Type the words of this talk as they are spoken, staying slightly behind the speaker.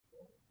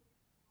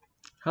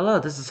Hello,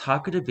 this is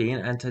Haku the Bean,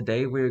 and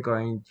today we're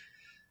going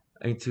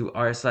into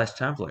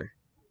r/Tumblr.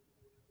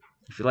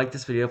 If you like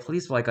this video,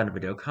 please like on the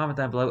video, comment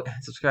down below,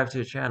 and subscribe to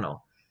the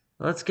channel.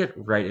 Let's get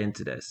right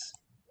into this.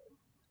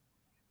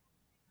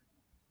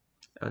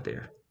 Oh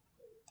dear.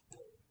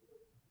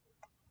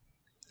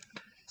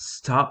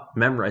 Stop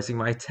memorizing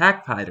my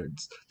attack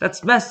patterns.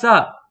 That's messed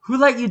up. Who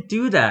let you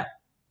do that?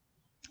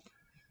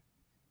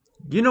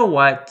 You know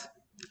what?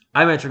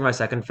 I'm entering my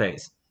second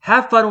phase.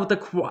 Have fun with the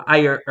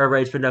choir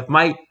arrangement of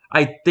my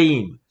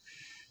theme.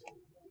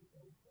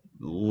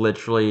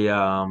 Literally,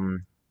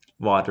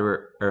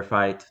 water or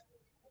fight.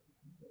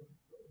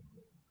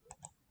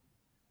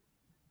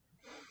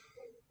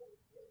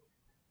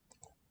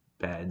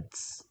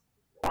 Beds.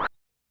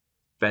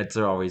 Beds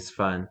are always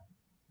fun.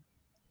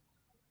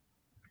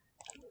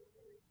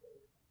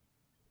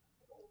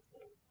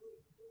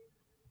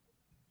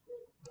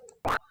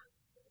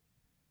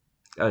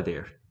 Oh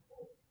dear.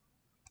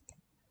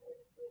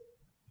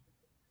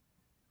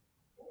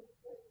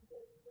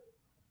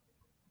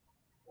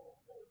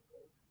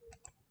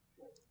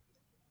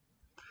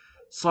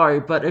 Sorry,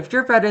 but if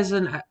your bed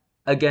isn't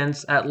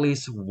against at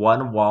least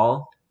one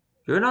wall,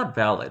 you're not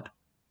valid.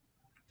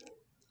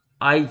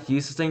 I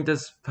used to think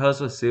this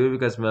post was stupid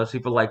because most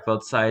people like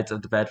both sides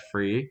of the bed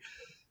free,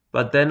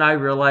 but then I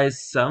realized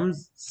some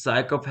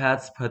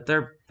psychopaths put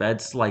their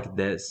beds like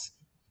this.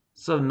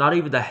 So not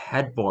even the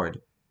headboard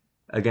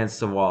against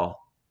the wall.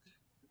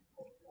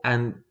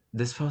 And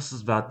this post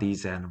is about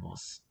these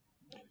animals.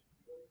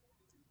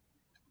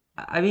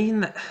 I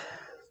mean,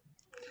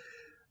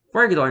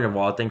 we're ignoring the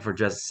wall thing for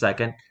just a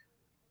second.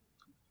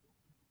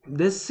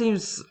 This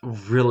seems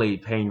really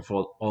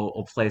painful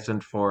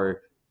placement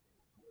for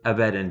a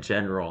bed in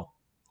general.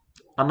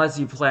 Unless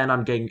you plan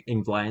on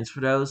getting blinds for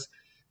those.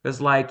 Because,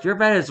 like, your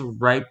bed is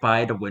right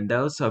by the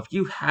window, so if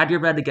you had your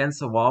bed against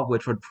the wall,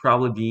 which would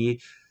probably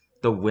be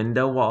the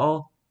window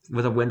wall,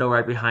 with a window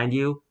right behind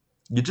you,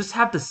 you just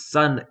have the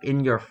sun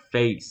in your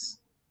face.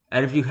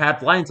 And if you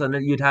had blinds on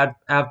it, you'd have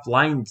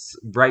blinds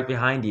right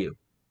behind you.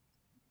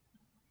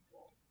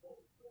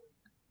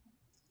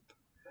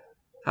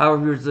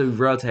 However, if you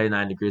rotate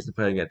 9 degrees and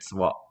putting it against the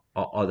wall,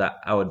 all that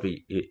would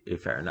be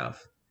fair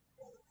enough.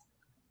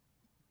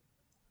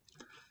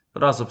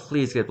 But also,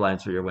 please get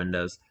blinds for your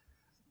windows.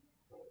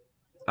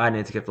 I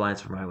need to get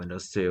blinds for my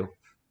windows too.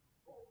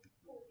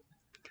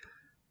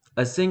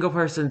 A single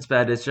person's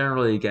bed is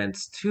generally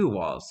against two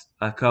walls.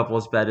 A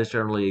couple's bed is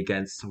generally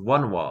against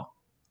one wall.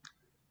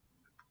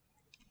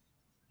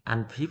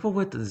 And people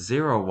with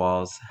zero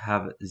walls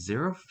have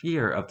zero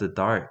fear of the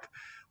dark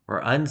or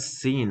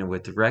unseen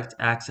with direct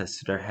access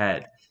to their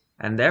head,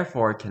 and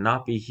therefore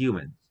cannot be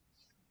human.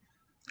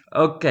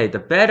 Okay, the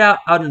bed out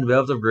in the middle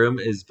of the room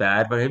is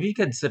bad, but have you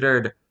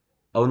considered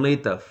only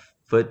the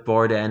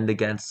footboard end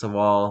against the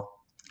wall?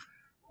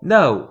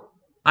 No,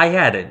 I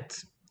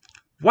hadn't.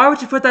 Why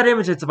would you put that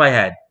image into my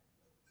head?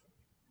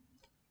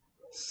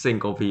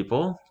 Single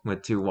people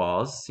with two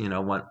walls, you know,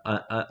 one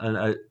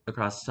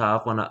across the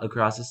top, one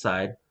across the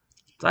side.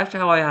 It's actually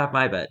how I have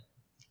my bed.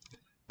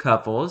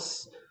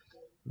 Couples,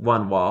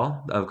 one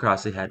wall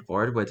across the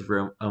headboard with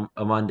room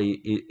among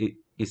the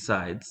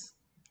sides.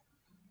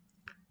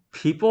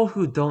 People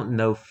who don't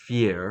know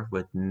fear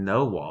with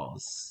no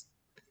walls.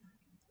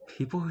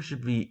 People who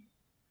should be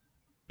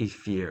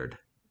feared.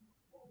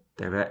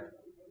 They're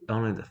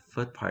only the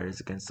foot part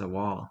is against the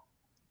wall.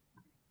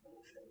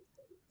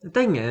 The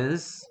thing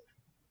is,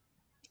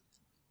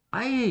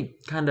 I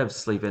kind of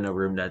sleep in a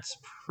room that's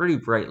pretty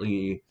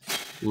brightly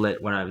lit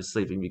when I'm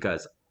sleeping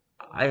because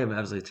I am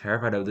absolutely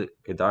terrified of the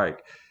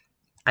dark.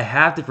 I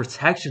have the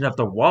protection of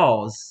the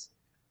walls,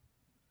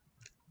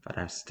 but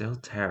I'm still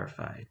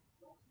terrified.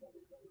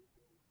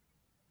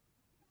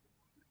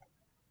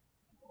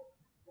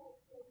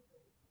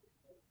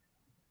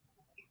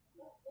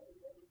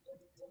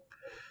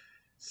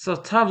 So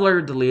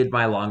Tumblr deleted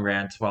my long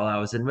rant while I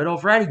was in the middle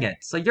of writing it,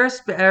 so you're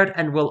spared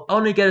and will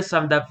only get a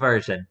summed up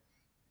version.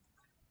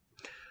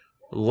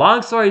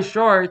 Long story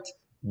short,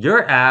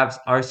 your abs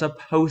are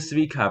supposed to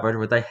be covered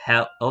with a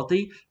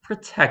healthy,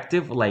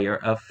 protective layer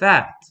of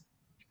fat.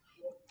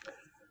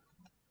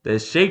 The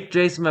shape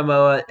Jason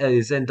Momoa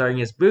is in during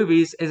his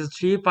movies is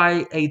achieved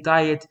by a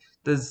diet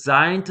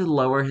designed to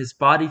lower his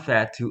body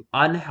fat to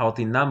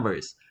unhealthy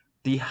numbers,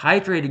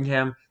 dehydrating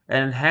him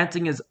and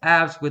enhancing his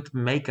abs with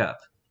makeup.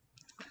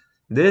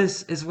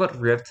 This is what a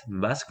ripped,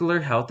 muscular,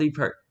 healthy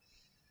person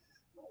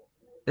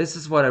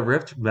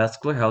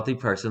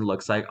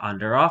looks like on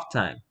their off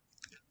time.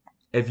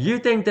 If you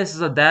think this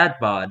is a dad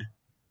bod,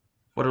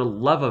 for the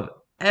love of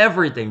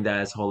everything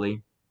that is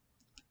holy,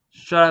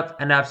 shut up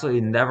and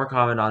absolutely never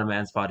comment on a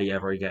man's body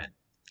ever again.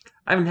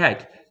 I mean,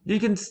 heck, you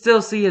can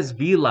still see his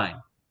V-line.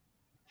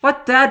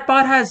 What dad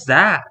bod has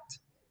that?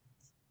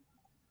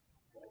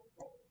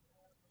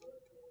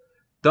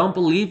 Don't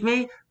believe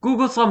me?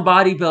 Google some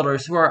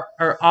bodybuilders who are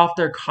off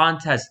their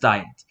contest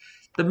diet.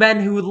 The men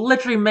who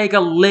literally make a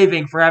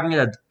living for having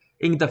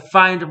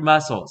defined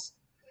muscles.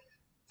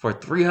 For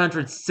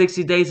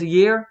 360 days a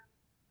year,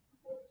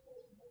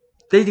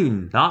 they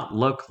do not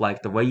look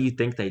like the way you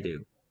think they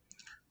do.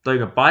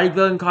 During a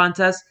bodybuilding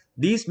contest,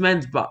 these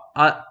men's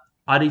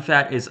body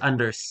fat is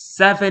under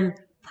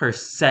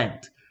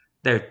 7%.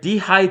 They're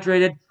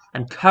dehydrated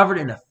and covered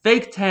in a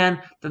fake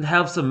tan that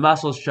helps the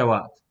muscles show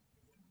up.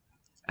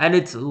 And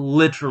it's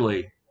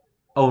literally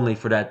only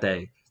for that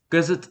day,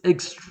 because it's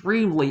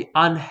extremely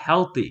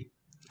unhealthy.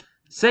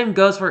 Same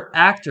goes for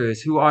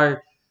actors who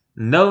are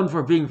known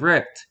for being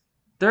ripped.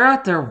 They're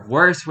at their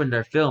worst when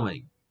they're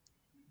filming,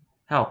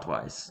 health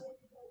wise.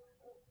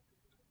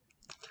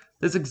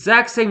 This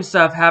exact same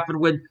stuff happened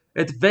with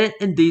Vin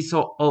and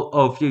Diesel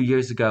a few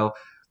years ago,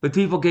 with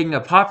people getting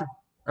a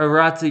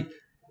paparazzi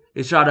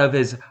shot of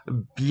his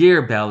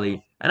beer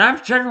belly. And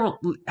I'm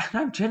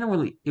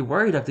genuinely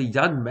worried of the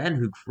young men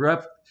who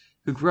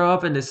grow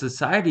up in this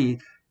society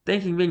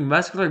thinking being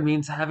muscular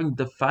means having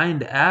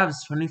defined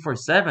abs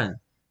 24/7.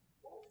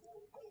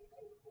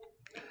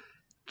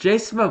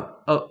 Jason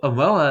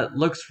Momoa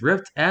looks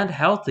ripped and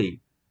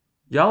healthy.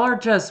 Y'all are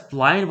just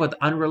blind with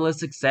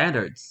unrealistic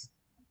standards.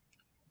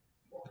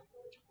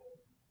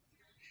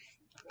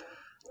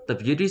 The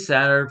beauty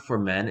standard for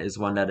men is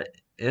one that,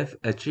 if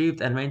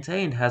achieved and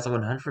maintained, has a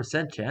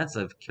 100% chance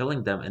of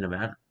killing them in a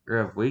matter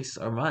of weeks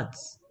or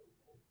months.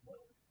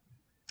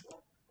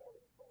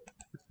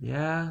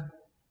 Yeah.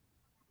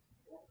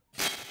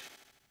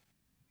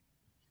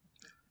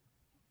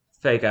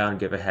 Fake, I don't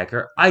give a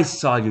hecker. I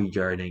saw you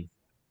yearning.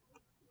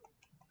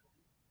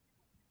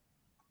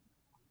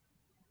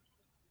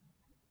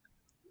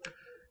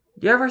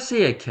 You ever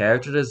see a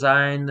character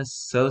design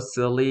so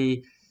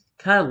silly,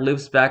 kind of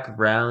loops back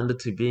around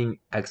to being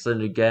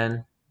excellent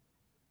again?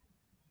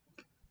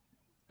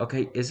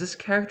 Okay, is this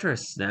character a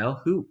snail?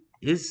 Who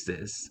is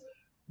this?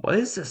 What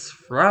is this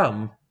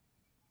from?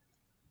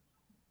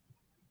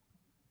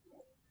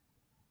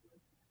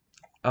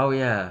 Oh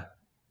yeah.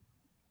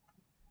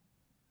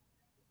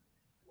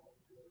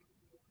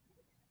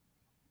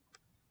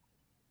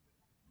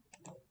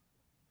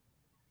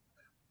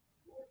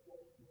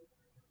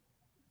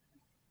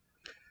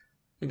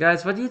 Hey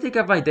guys, what do you think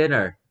of my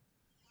dinner?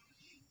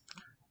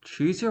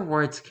 Choose your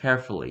words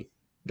carefully.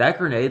 That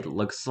grenade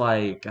looks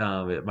like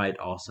it might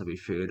also be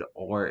food,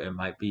 or it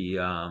might be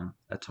a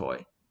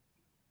toy.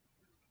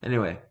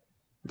 Anyway,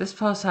 this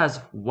post has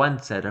one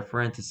set of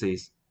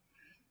parentheses.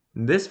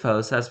 This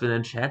post has been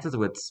enchanted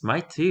with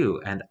Smite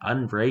 2 and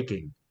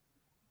Unbreaking.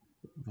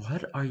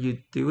 What are you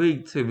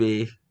doing to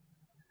me?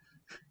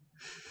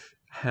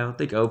 I don't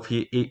think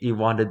OPE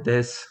wanted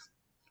this.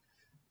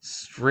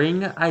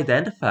 String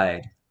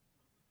identified.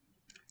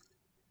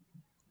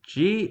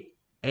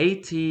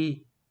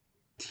 GATT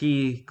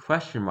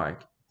question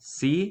mark.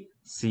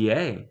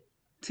 CCA.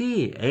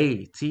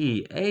 TATAT.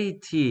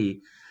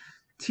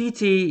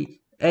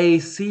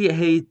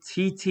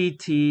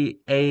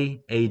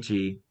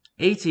 TTACATTTAAG.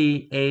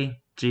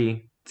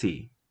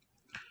 ATAGT.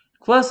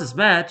 Closest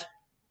match,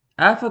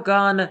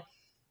 Alphagon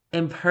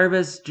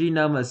Impervis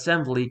Genome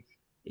Assembly,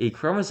 a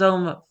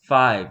chromosome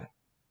 5.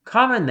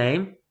 Common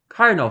name,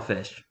 cardinal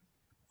fish.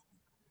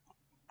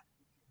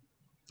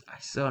 I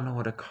still don't know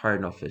what a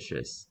cardinal fish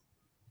is.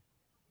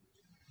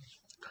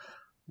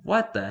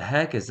 What the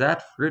heck is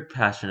that fruit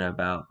passion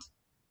about?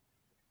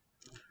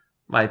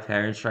 My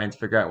parents trying to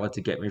figure out what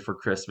to get me for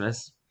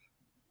Christmas.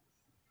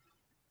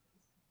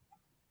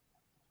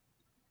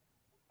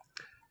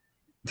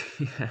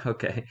 Yeah,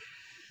 okay.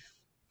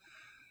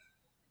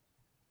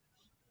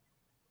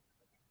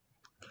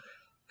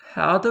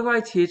 How do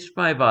I teach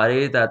my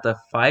body that the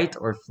fight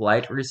or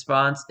flight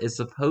response is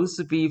supposed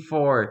to be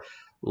for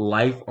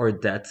life or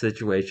death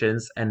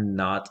situations and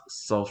not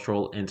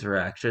social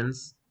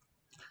interactions?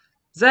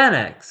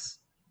 Xanax!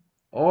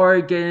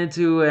 Or get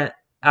into an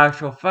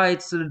actual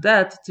fight to the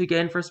death to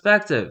gain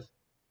perspective?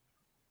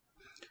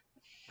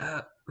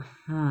 Uh,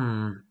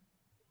 hmm.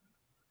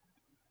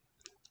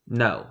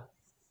 No.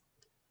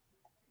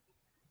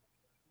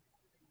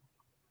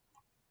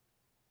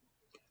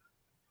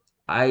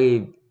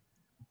 I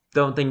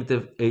don't think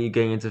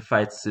getting into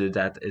fights to the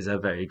death is a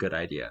very good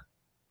idea.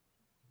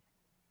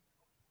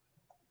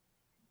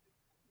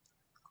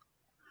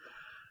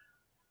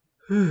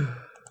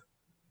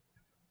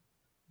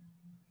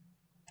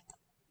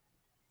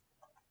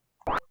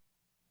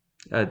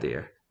 Oh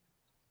dear.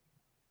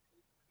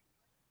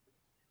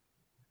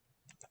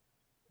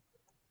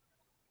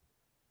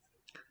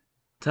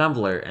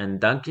 Tumblr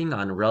and dunking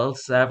on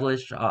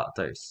well-established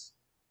authors.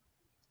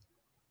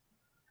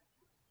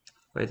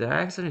 Wait, did I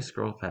accidentally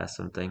scroll past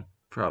something?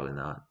 Probably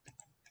not.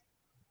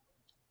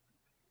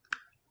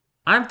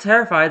 I'm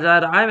terrified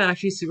that I'm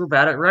actually super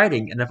bad at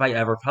writing, and if I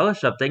ever publish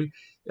something,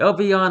 it'll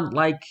be on,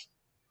 like,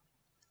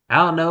 I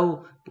don't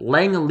know,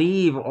 Lang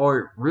Leave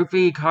or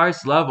Rupi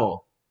Kaur's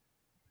level.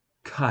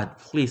 God,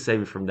 please save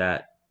me from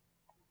that.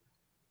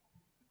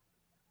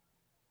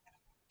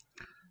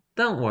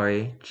 Don't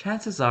worry,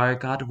 chances are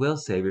God will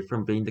save you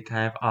from being the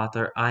kind of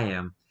author I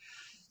am.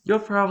 You'll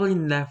probably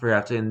never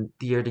have to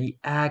endure the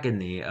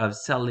agony of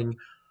selling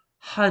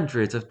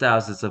hundreds of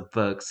thousands of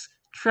books,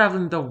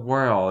 traveling the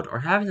world, or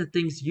having the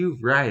things you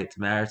write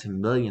matter to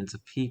millions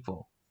of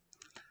people.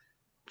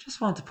 Just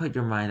want to put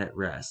your mind at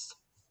rest.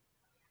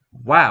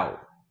 Wow.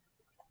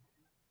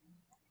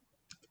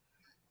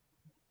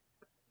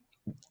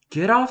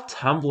 Get off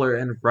Tumblr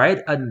and write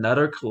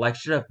another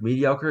collection of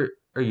mediocre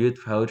or youth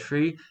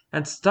poetry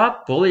and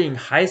stop bullying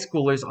high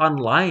schoolers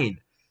online.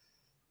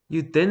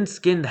 You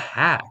thin-skinned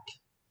hack.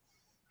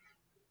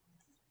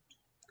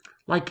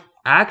 Like,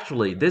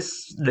 actually,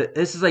 this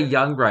is a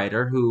young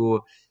writer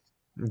who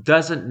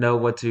doesn't know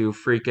what to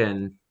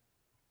freaking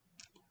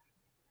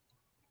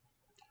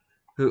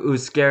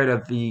who's scared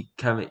of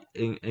becoming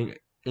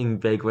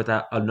big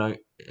without knowing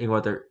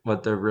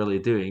what they're really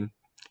doing.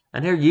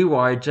 And here you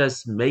are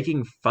just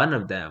making fun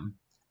of them.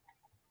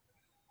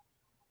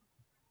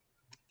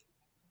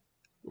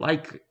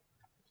 Like,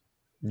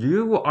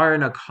 you are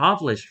an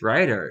accomplished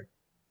writer.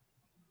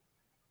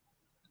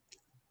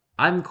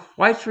 I'm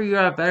quite sure you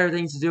have better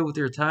things to do with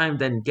your time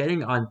than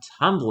getting on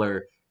Tumblr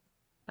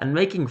and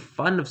making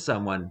fun of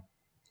someone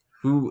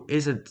who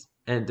isn't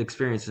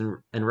experienced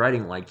in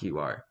writing like you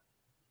are.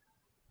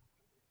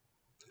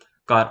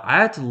 God, I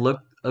had to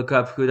look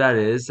up who that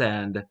is,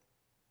 and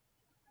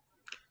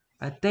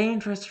a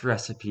dangerous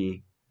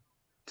recipe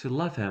to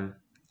love him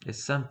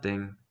is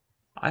something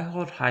I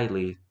hold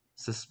highly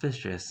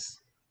suspicious.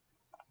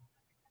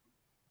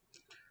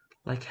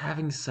 Like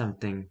having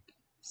something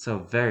so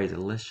very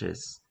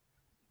delicious,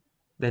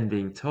 then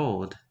being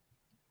told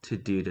to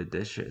do the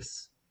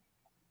dishes.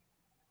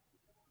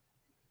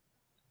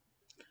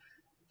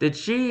 Did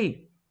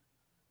she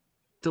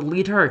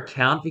delete her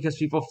account because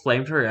people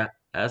flamed her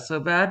as so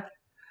bad?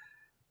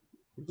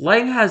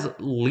 Lang has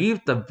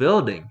leave the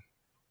building.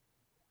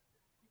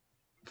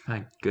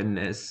 My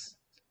goodness.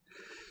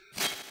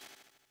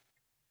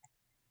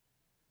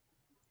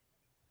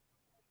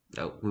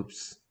 Oh,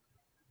 oops.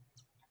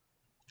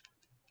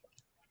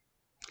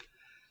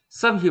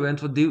 Some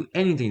humans would do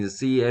anything to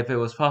see if it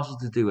was possible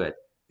to do it.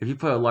 If you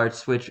put a large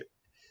switch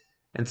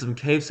in some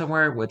cave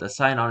somewhere with a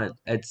sign on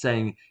it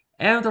saying,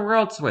 "End of the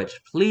world switch,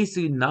 please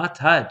do not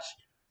touch,"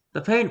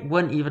 the paint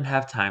wouldn't even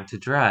have time to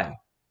dry.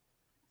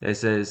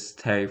 This is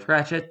Terry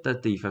Pratchett, the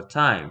Thief of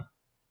Time.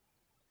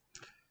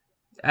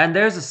 And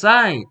there's a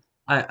sign,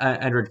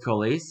 Edward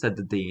Coley, said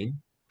the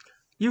Dean.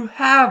 You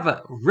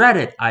have read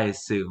it, I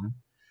assume.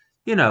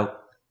 You know,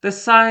 the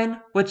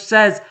sign which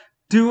says,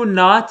 "Do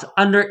not,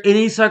 under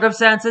any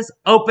circumstances,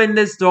 open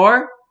this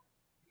door."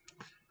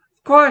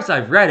 Of course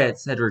I've read it,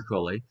 said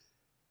Ricoli.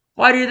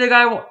 Why do you think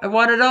I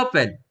want it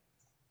open?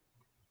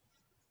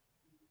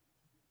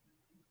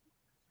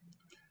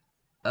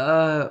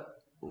 Uh,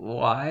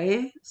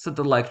 why? Said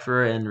the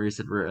lecturer in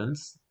recent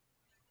ruins.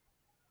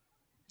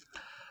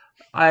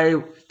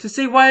 To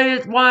see why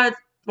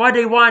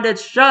they want it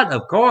shut,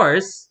 of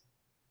course.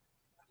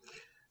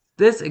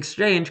 This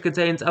exchange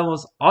contains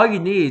almost all you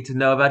need to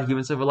know about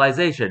human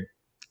civilization.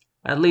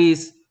 At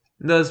least,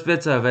 those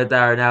bits of it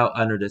that are now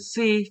under the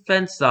sea,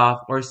 fenced off,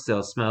 or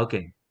still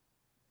smoking.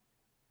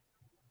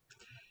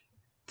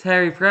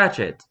 Terry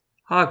Pratchett,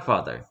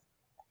 Hogfather.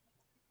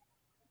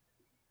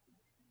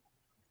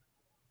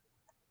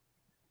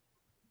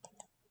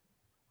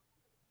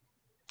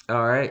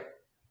 Alright.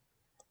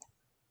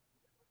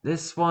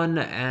 This one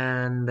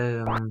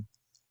and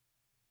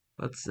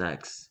what's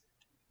next?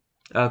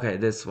 Okay,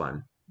 this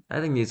one. I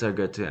think these are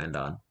good to end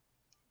on.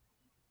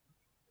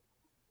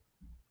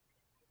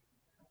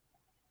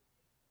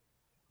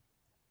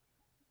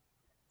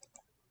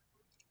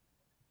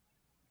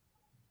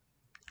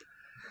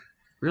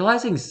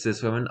 Realizing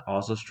cis women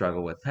also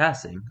struggle with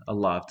passing a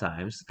lot of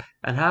times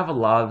and have a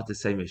lot of the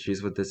same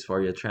issues with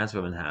dysphoria trans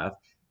women have,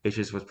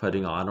 issues with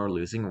putting on or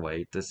losing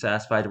weight,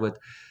 dissatisfied with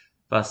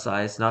bust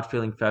size, not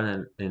feeling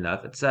feminine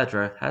enough,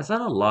 etc., has done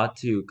a lot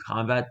to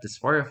combat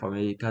dysphoria for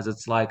me because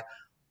it's like,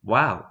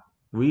 wow,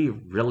 we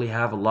really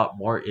have a lot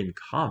more in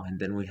common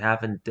than we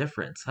have in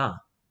difference, huh?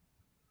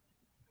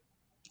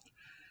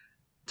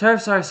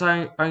 Turfs are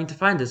starting to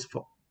find this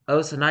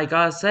post, and I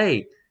gotta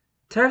say,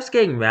 Turf's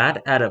getting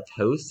mad at a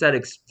post that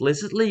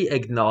explicitly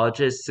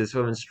acknowledges cis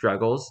women's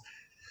struggles,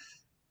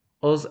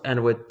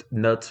 and with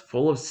notes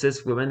full of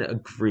cis women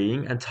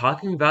agreeing and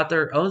talking about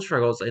their own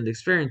struggles and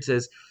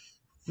experiences,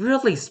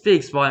 really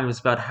speaks volumes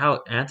about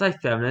how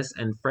anti-feminist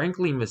and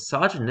frankly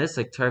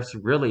misogynistic Turfs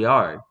really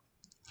are.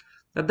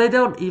 That they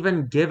don't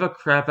even give a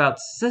crap about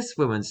cis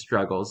women's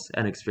struggles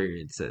and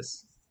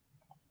experiences.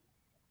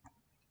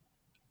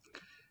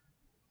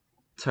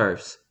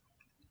 Turfs.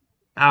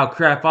 I'll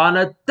crap on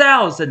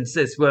 1,000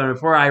 cis women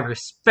before I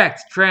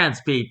respect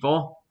trans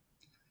people.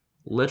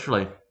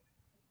 Literally.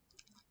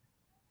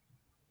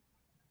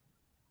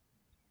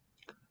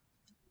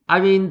 I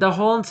mean, the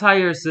whole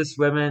entire cis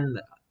women.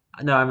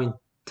 No, I mean,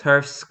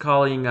 Turfs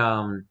calling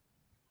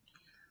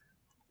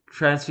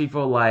trans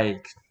people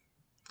like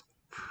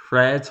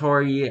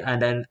predatory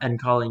and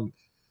calling.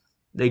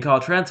 They call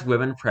trans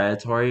women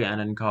predatory and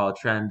then call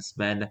trans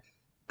men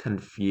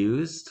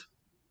confused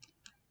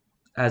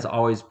has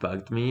always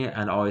bugged me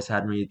and always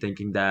had me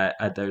thinking that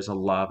there's a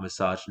lot of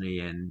misogyny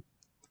in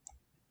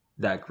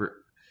that group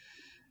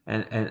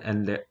and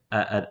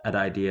that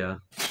idea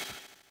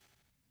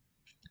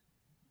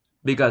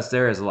because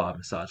there is a lot of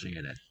misogyny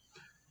in it.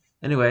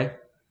 Anyway,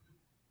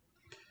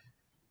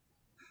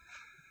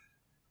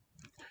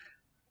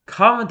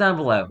 comment down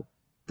below.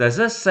 Does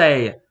this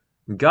say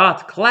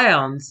goth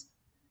clowns,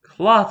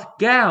 cloth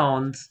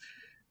gowns,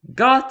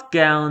 goth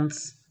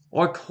gowns,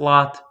 or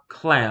cloth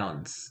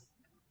clowns?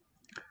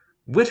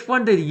 Which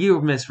one did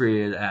you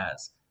misread it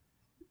as?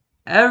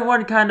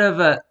 Everyone kind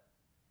of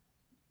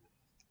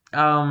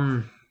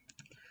um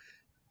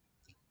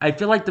I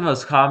feel like the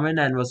most common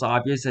and most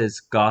obvious is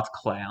goth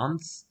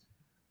clowns,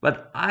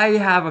 but I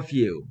have a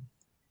few.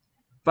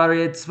 But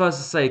it's supposed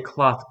to say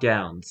cloth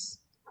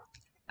gowns.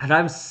 And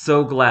I'm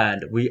so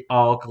glad we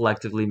all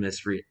collectively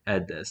misread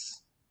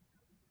this.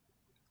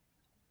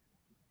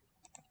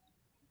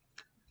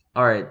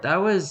 Alright, that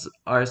was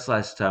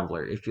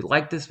r/Tumblr. If you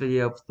like this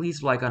video,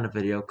 please like on the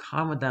video,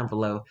 comment down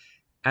below,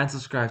 and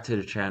subscribe to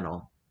the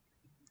channel.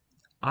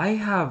 I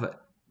have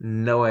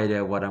no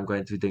idea what I'm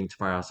going to be doing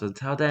tomorrow, so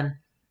until then,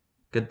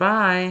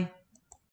 goodbye!